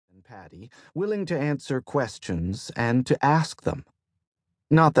Patty, willing to answer questions and to ask them.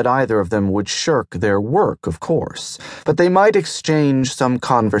 Not that either of them would shirk their work, of course, but they might exchange some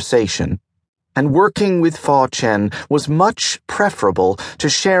conversation. And working with Fa Chen was much preferable to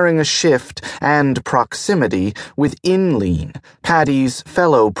sharing a shift and proximity with Inleen, Patty's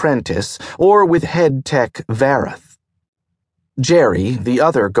fellow prentice, or with head tech Vareth. Jerry, the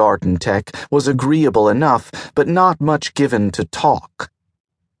other garden tech, was agreeable enough, but not much given to talk.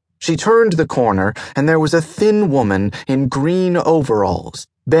 She turned the corner, and there was a thin woman in green overalls,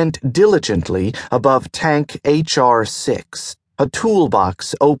 bent diligently above tank HR6, a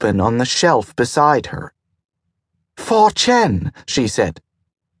toolbox open on the shelf beside her. "Fa Chen," she said.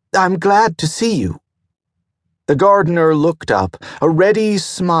 "I'm glad to see you." The gardener looked up, a ready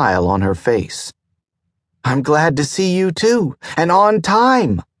smile on her face. "I'm glad to see you too, and on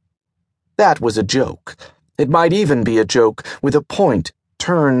time." That was a joke. It might even be a joke with a point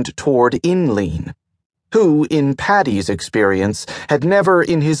turned toward Inleen, who, in Patty's experience, had never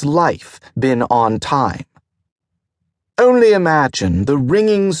in his life been on time. "Only imagine the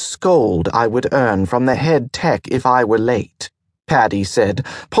ringing scold I would earn from the head tech if I were late," Patty said,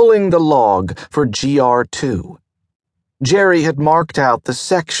 pulling the log for GR2. Jerry had marked out the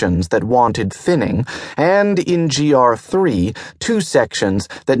sections that wanted thinning, and in GR3, 2 sections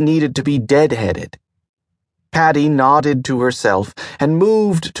that needed to be deadheaded. Patty nodded to herself and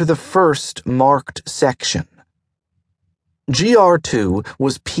moved to the first marked section. GR2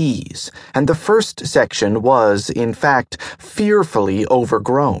 was peas, and the first section was, in fact, fearfully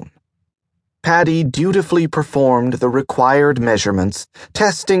overgrown. Patty dutifully performed the required measurements,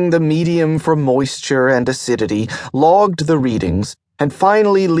 testing the medium for moisture and acidity, logged the readings, and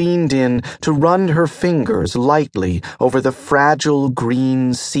finally leaned in to run her fingers lightly over the fragile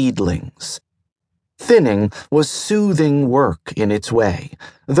green seedlings. Thinning was soothing work in its way,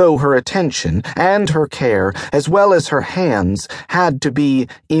 though her attention and her care, as well as her hands, had to be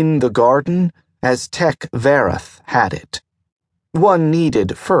in the garden as Tech Vareth had it. One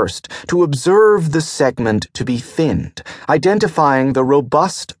needed first to observe the segment to be thinned, identifying the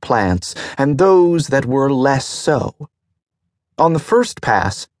robust plants and those that were less so. On the first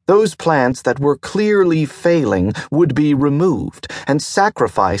pass, those plants that were clearly failing would be removed and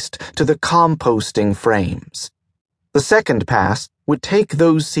sacrificed to the composting frames. The second pass would take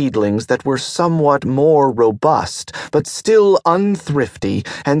those seedlings that were somewhat more robust, but still unthrifty,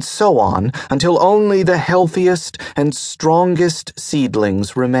 and so on until only the healthiest and strongest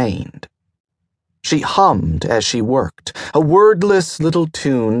seedlings remained. She hummed as she worked, a wordless little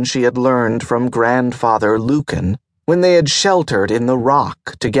tune she had learned from Grandfather Lucan when they had sheltered in the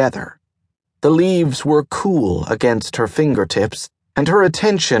rock together. The leaves were cool against her fingertips, and her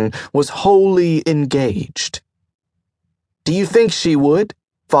attention was wholly engaged. "Do you think she would?"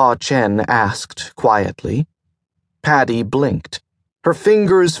 Fa Chen asked quietly. Patty blinked, her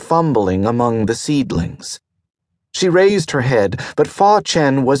fingers fumbling among the seedlings. She raised her head, but Fa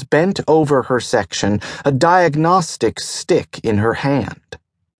Chen was bent over her section, a diagnostic stick in her hand.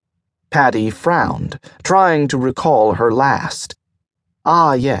 Patty frowned, trying to recall her last.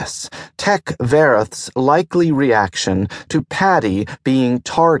 Ah, yes, Tech Vareth's likely reaction to Patty being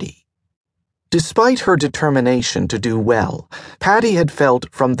tardy. Despite her determination to do well, Patty had felt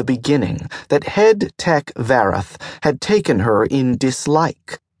from the beginning that head Tech Vareth had taken her in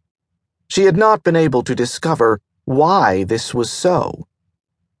dislike. She had not been able to discover why this was so.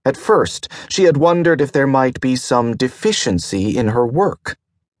 At first, she had wondered if there might be some deficiency in her work.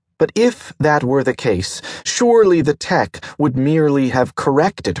 But if that were the case, surely the tech would merely have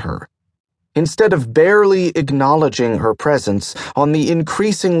corrected her, instead of barely acknowledging her presence on the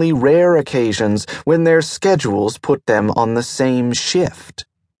increasingly rare occasions when their schedules put them on the same shift.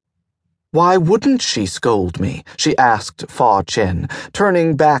 "Why wouldn't she scold me?" she asked Fa Chen,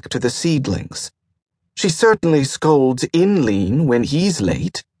 turning back to the seedlings. "She certainly scolds Inleen when he's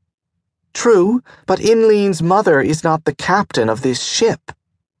late." "True, but Inleen's mother is not the captain of this ship."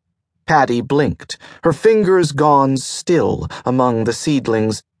 Patty blinked, her fingers gone still among the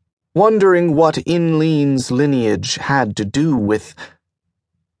seedlings, wondering what Inleen's lineage had to do with...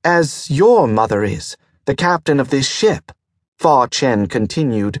 "As your mother is, the captain of this ship," Fa Chen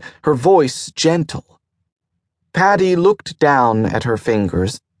continued, her voice gentle. Patty looked down at her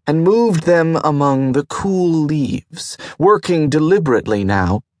fingers and moved them among the cool leaves, working deliberately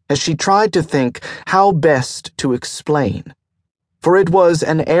now as she tried to think how best to explain. For it was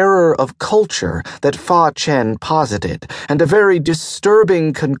an error of culture that Fa Chen posited, and a very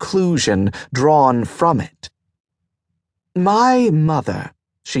disturbing conclusion drawn from it. "My mother,"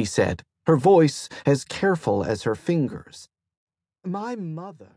 she said, her voice as careful as her fingers. "My mother."